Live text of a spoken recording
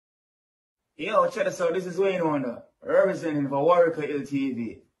Yo, check this out. This is Wayne Wonder, representing for Warwick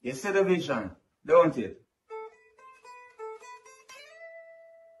LTV. You see the vision, don't it?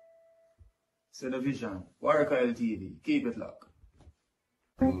 See the vision, Warwick LTV. Keep it locked.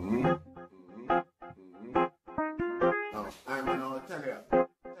 I'm gonna tell you.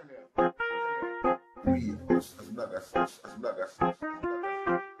 We, as bloggers,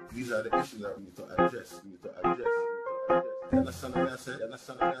 these are the issues that we need to address. You understand what I said?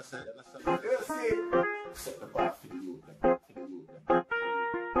 You see? Set the bar for the youth.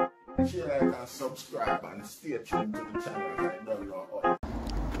 Share, like, and subscribe and stay tuned to the channel.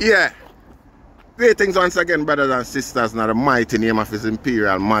 Yeah. Greetings once again, brothers and sisters, in the mighty name of His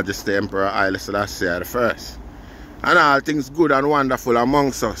Imperial Majesty Emperor Haile Selassie I. And all things good and wonderful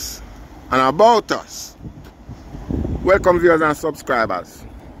amongst us and about us. Welcome viewers and subscribers.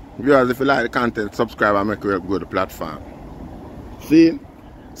 Viewers, if you like the content, subscribe and make it go to the platform. See?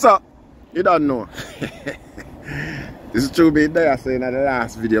 So, you don't know. This is true, me there, so in the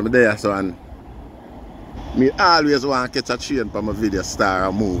last video, me there, so, and me always want to catch a train for my video star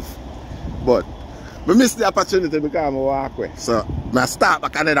and move. But I missed the opportunity because I walk away. So I start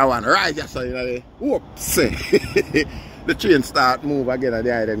back another one right here, so you know, whoops. The train start move again and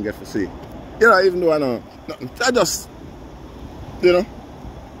the eye them get to see. You know, even though I know nothing, I just, you know,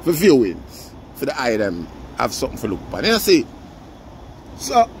 for viewings, for the eye them have something to look at. You know, see?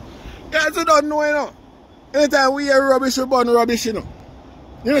 So, you guys don't know, you know. Anytime we hear rubbish, we burn rubbish, you know.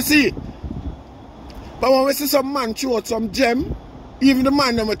 You know, see? But when we see some man throw out some gem, even the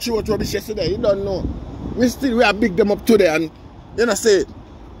man that threw out rubbish yesterday, you don't know. We have big them up today and, you know, say,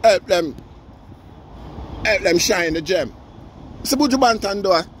 help them shine the gem. So Buju Banton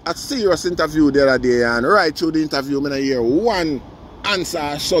do a serious interview the other day, and right through the interview, I hear one answer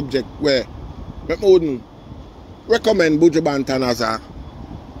a subject where I wouldn't recommend Buju Banton as a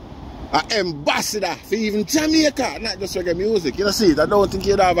ambassador for even Jamaica, not just reggae music. You know, see, I don't think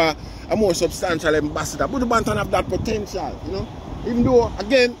you'd have a more substantial ambassador. Buju Banton have that potential, you know. Even though,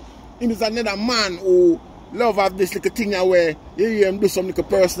 again, he is another man who love have this little thing where you hear him do some little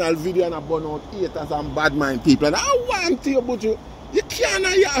personal video and burn out haters and bad mind people. And I want to you, Buju, you can't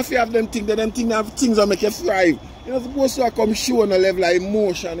have them things that make you thrive. You're not supposed to come show on a level of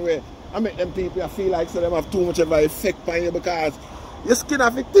emotion where I make them people feel like so them have too much of an effect on you because your skin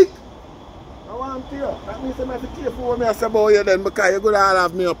have it thick. I want to you. That means I have to be careful what I say about you then because you're going to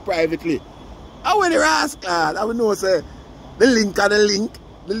have me up privately. I want the rascal. I will know say the link and the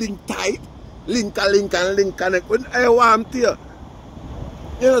link tight. Link and connect. When I want to you.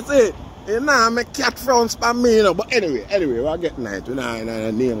 You know say, you know my cat frowns for me, you know. But anyway, we're getting night. We're not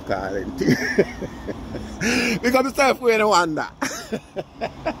a name calling. Because myself we don't wonder.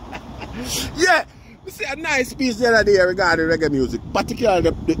 Yeah. We see a nice piece the other day regarding reggae music,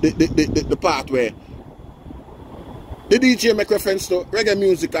 particularly the part where the DJ make reference to reggae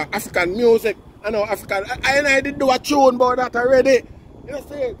music or African music. I know African. I did do a tune about that already. You know,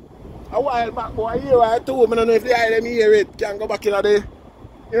 say a while back, boy, a year or two. I don't know if the eye hear it. Can go back in the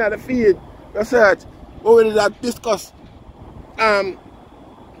feed, research. We did discuss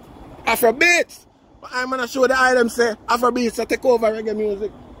Afro-Beats. But I'm gonna show the item say Afro-Beats to take over reggae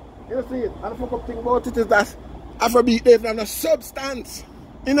music. You see it? And the fuck up thing about it is that Afro-Beat they have no substance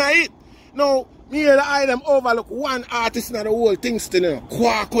in it. Now, me hear the item overlook one artist in the whole thing still, you know.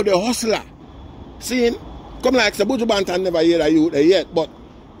 Quaco the Hustler. See? Come like the Buju Banton never hear the youth there yet, but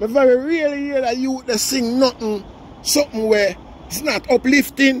I very rarely hear the youth they sing nothing, something where it's not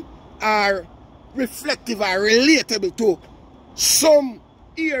uplifting or reflective or relatable to some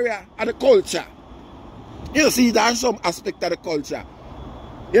area of the culture. You see, there's some aspect of the culture.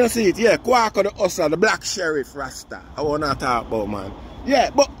 You see it, yeah, Quaco the Hustler, the Black Sheriff Rasta. I want to talk about, man. Yeah,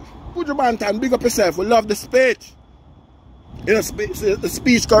 but Buju Banton, big up yourself, we love the speech. You know, the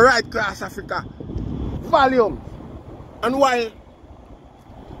speech go right across Africa. Volume. And while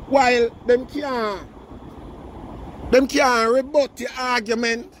them can't rebut the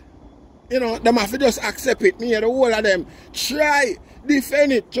argument, you know, them have to just accept it. Me and the whole of them try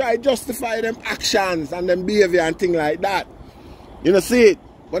defend it, try justify them actions and them behavior and things like that. You know, see it?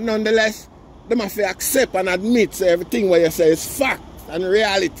 But nonetheless, them have to accept and admit so everything what you say is fact and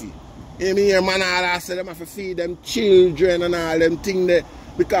reality. You hear man all say them have to feed them children and all them things there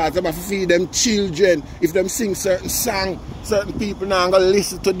because them have to feed them children. If them sing certain song, certain people now gonna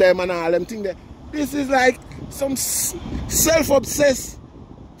listen to them and all them things there. This is like some self-obsessed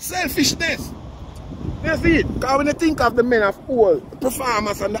selfishness. You see it? Because when you think of the men of old, the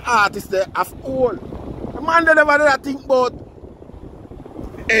performers and the artists there of old, the man that never did think about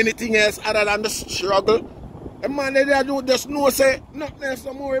anything else other than the struggle The man they do just know say nothing else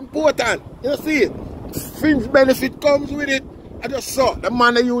is more important. You see it? Fringe benefit comes with it. I just saw the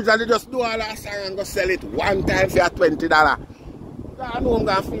man they usually just do all that song and go sell it one time for $20. I know I'm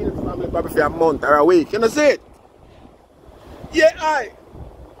gonna feed the family probably for a month or a week. You know see it? Yeah,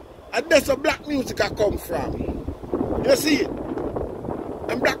 and that's where black music I come from. You see it?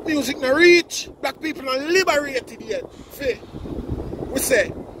 And black music not reach, black people not liberated yet. See? We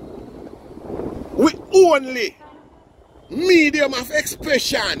say, we only medium of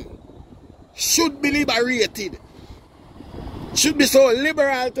expression should be liberated. Should be so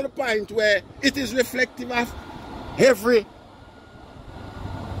liberal to the point where it is reflective of every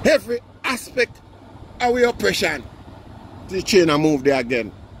aspect of our oppression. The chain and move there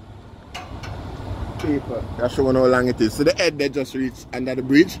again. People, that's showing how long it is. So the head they just reached under the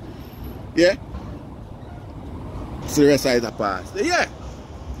bridge. Yeah? So the rest is a pass. Yeah.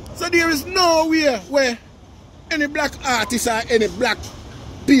 So there is no way where any black artist or any black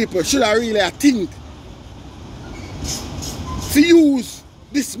people should I really think to use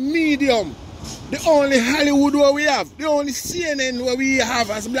this medium. The only Hollywood where we have, the only CNN where we have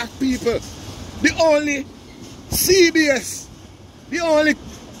as black people, the only CBS, the only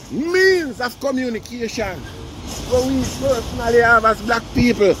means of communication where we personally have as black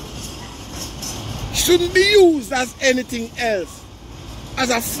people shouldn't be used as anything else, as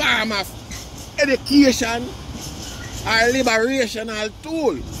a form of education or liberational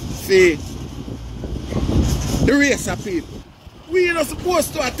tool for the race of people. We are not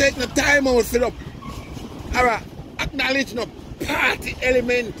supposed to take the time out for the or acknowledge the party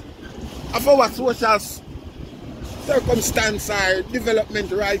element of our social circumstance or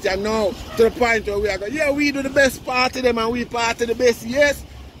development right now to the point where we are going, yeah, we do the best part of them and we part of the best, yes.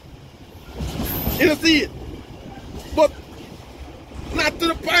 You see it? But not to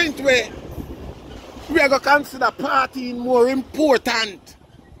the point where we are going to consider partying more important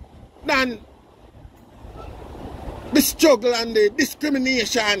than the struggle and the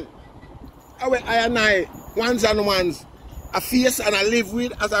discrimination I and I, ones and ones, I face and I live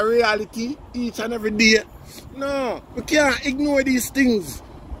with as a reality each and every day. No, we can't ignore these things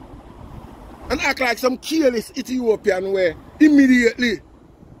and act like some careless Ethiopian where immediately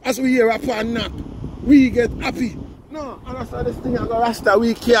as we hear a pan knock, we get happy. No, and that's how this thing I go Rasta,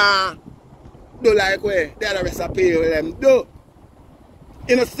 we can't do like where the other rest of people them do.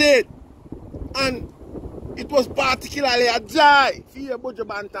 In a state. And it was particularly a joy to hear Buju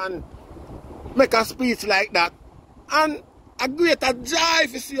Banton make a speech like that. And a greater joy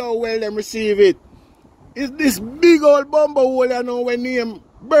to see how well them receive it. It's this big old bumble hole you know we name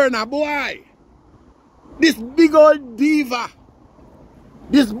Burna Boy. This big old diva.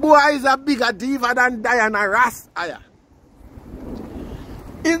 This boy is a bigger diva than Diana Ross.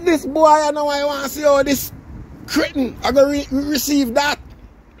 Is this boy I know I want to see how this cretin I going to receive that?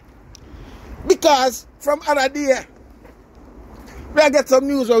 Because from other day, we get some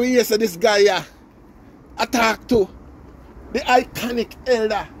news where we hear so this guy here attack to the iconic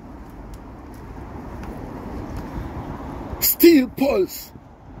elder Steel Pulse.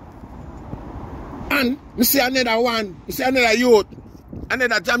 And we see another one, we see another youth,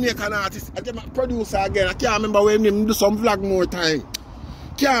 another Jamaican artist, a producer again. I can't remember what his name, do some vlog more time.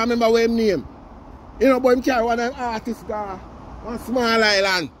 Can't remember what his name. You know, but him carry one of them artists go one small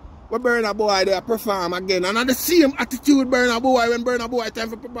island. Where Burna Boy they perform again. And the same attitude Burna Boy when Burna Boy time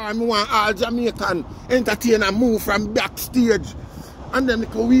for perform. We want all Jamaican entertainer move from backstage. And then they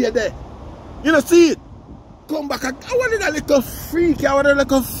go way there. You know, see it? Come back. I wanted a little freak. I wanted a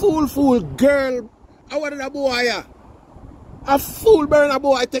little fool girl. I wanted a boy. A fool Burna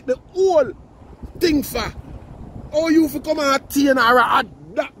Boy take the whole thing for. Oh, you for come and attain or a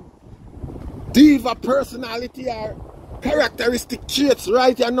diva personality or characteristic traits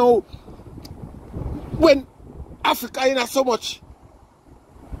right you know when Africa in so much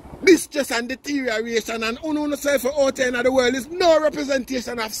distress and deterioration and uno self out in the world is no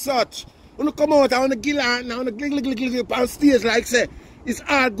representation of such. When come out and on the gillan and on the glig on stage like say it's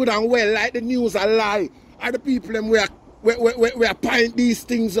all good and well like the news a lie or the people them we are point these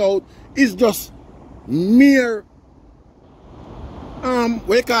things out is just mere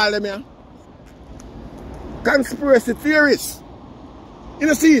what you call them here? Conspiracy theorists. You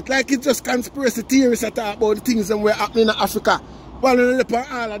know, see it like it's just conspiracy theorists that talk about the things that were happening in Africa. While we live on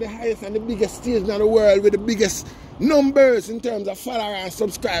all of the highest and the biggest stages in the world with the biggest numbers in terms of followers and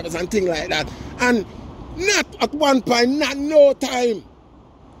subscribers and things like that. And not at one point, not no time,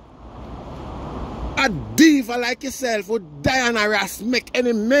 a diva like yourself would Diana Ross make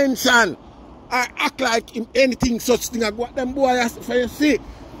any mention or act like anything such thing as what them boys for you see.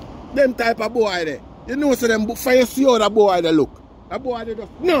 Them type of boy there. You know, so them for you see how that boy they look. That boy they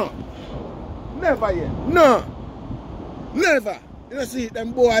just no. Never yet. No. Never. You know see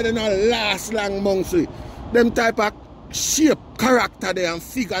them boy they not last long amongst it. Them type of shape, character there and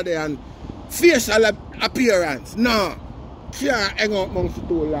figure there and facial appearance. No. Can't hang out amongst it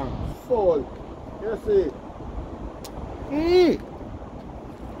too long. Fall. You see?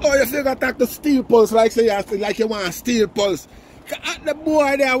 Oh, you figure talk to steel pulse like say like you want steel pulse. The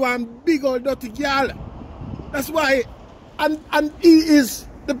boy there want big old dirty girl. That's why and he is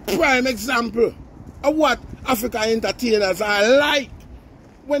the prime example of what African entertainers are like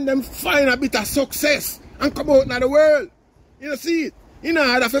when them find a bit of success and come out in the world. You see it? You know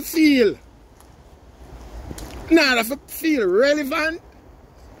how to feel. Now to feel relevant.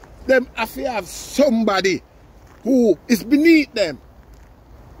 Them have to have somebody who is beneath them.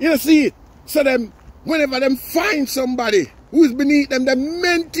 You see it? So them whenever them find somebody who is beneath them, they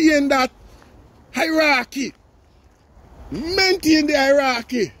maintain that hierarchy. Maintain the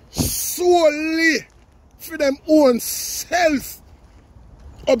hierarchy solely for them own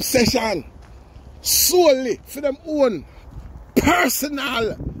self-obsession. Solely for them own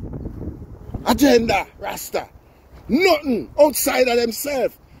personal agenda, Rasta. Nothing outside of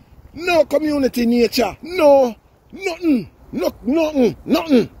themselves. No community nature. No, nothing. Nothing.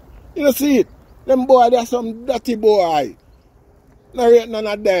 You know see it? Them boy, they're some dirty boy. No rate none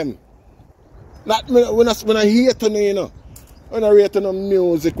of them. Not when I hear to you know. When I rate on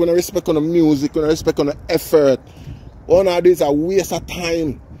music, when I respect on the music, when I respect on the effort. All of these are waste of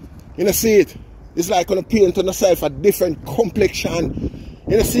time. You know see it? It's like when I paint on yourself a different complexion.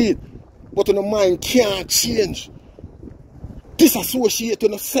 You know see it? But on the mind can't change. Disassociate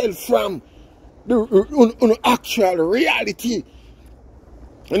yourself from the actual reality.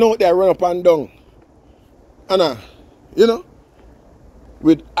 You know what they run up and down. And you know,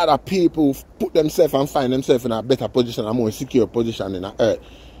 with other people who put themselves and find themselves in a better position, a more secure position in the earth.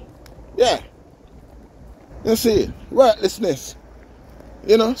 Yeah. You see, worthlessness.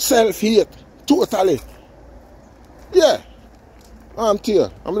 You know, self-hate. Totally. Yeah. I'm here.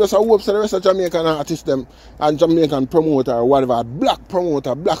 I'm just a hope for the rest of Jamaican artists them and Jamaican promoter or whatever. Black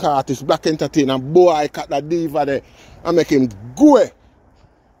promoter, black artist, black entertainer, boy cut that diva there and make him go.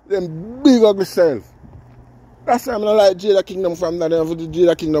 Them big ugly self. That's why I'm not like Jada Kingdom from that. For the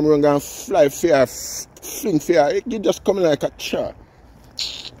Jada Kingdom run and fly fair, fling fair. You just coming like a char.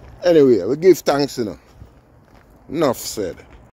 Anyway, we give thanks, you know. Enough said.